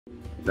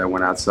I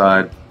went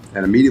outside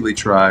and immediately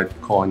tried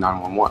calling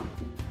 911.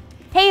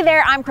 Hey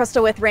there, I'm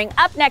Crystal with Ring.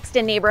 Up next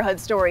in Neighborhood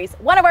Stories,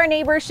 one of our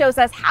neighbors shows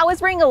us how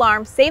his Ring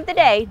alarm saved the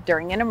day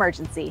during an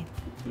emergency.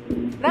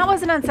 That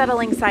was an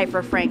unsettling sight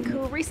for Frank, who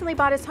recently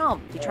bought his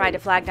home. He tried to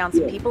flag down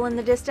some people in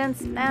the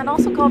distance and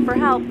also called for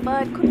help,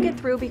 but couldn't get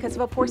through because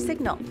of a poor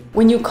signal.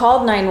 When you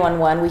called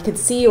 911, we could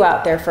see you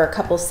out there for a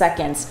couple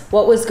seconds.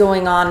 What was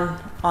going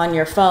on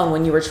your phone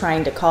when you were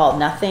trying to call?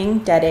 Nothing?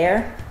 Dead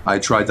air? I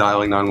tried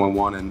dialing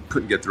 911 and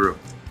couldn't get through.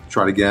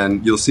 Tried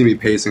again. You'll see me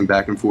pacing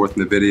back and forth in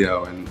the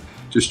video and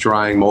just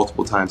trying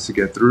multiple times to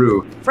get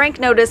through. Frank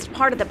noticed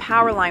part of the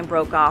power line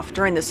broke off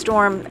during the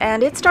storm,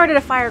 and it started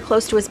a fire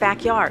close to his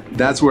backyard.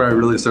 That's where I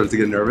really started to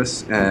get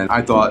nervous, and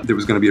I thought there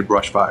was going to be a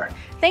brush fire.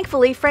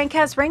 Thankfully, Frank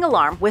has Ring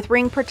Alarm with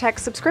Ring Protect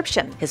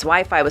subscription. His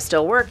Wi-Fi was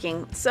still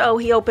working, so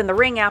he opened the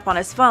Ring app on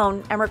his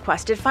phone and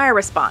requested fire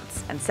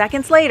response. And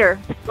seconds later...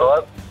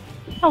 Hello?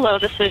 Hello,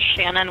 this is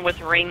Shannon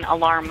with Ring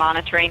Alarm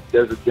Monitoring.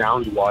 There's a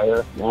downed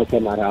wire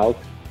outside my house,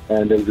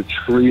 and there's a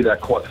tree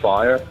that caught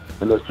fire,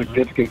 and there's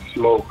significant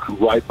smoke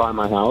right by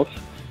my house,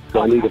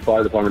 so I need the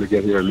fire department to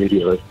get here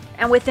immediately.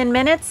 And within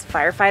minutes,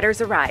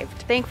 firefighters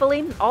arrived.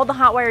 Thankfully, all the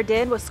hot wire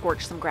did was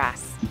scorch some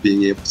grass.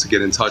 Being able to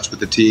get in touch with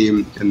the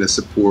team and the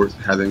support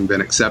having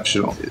been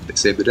exceptional, it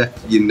saved the day.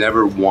 You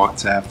never want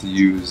to have to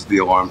use the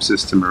alarm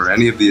system or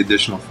any of the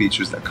additional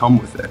features that come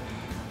with it,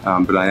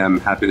 but I am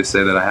happy to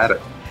say that I had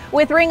it.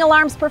 With Ring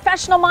Alarm's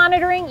professional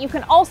monitoring, you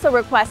can also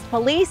request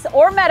police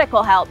or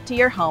medical help to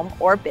your home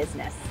or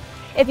business.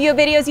 If you have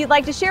videos you'd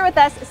like to share with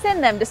us,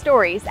 send them to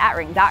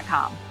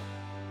stories@ring.com.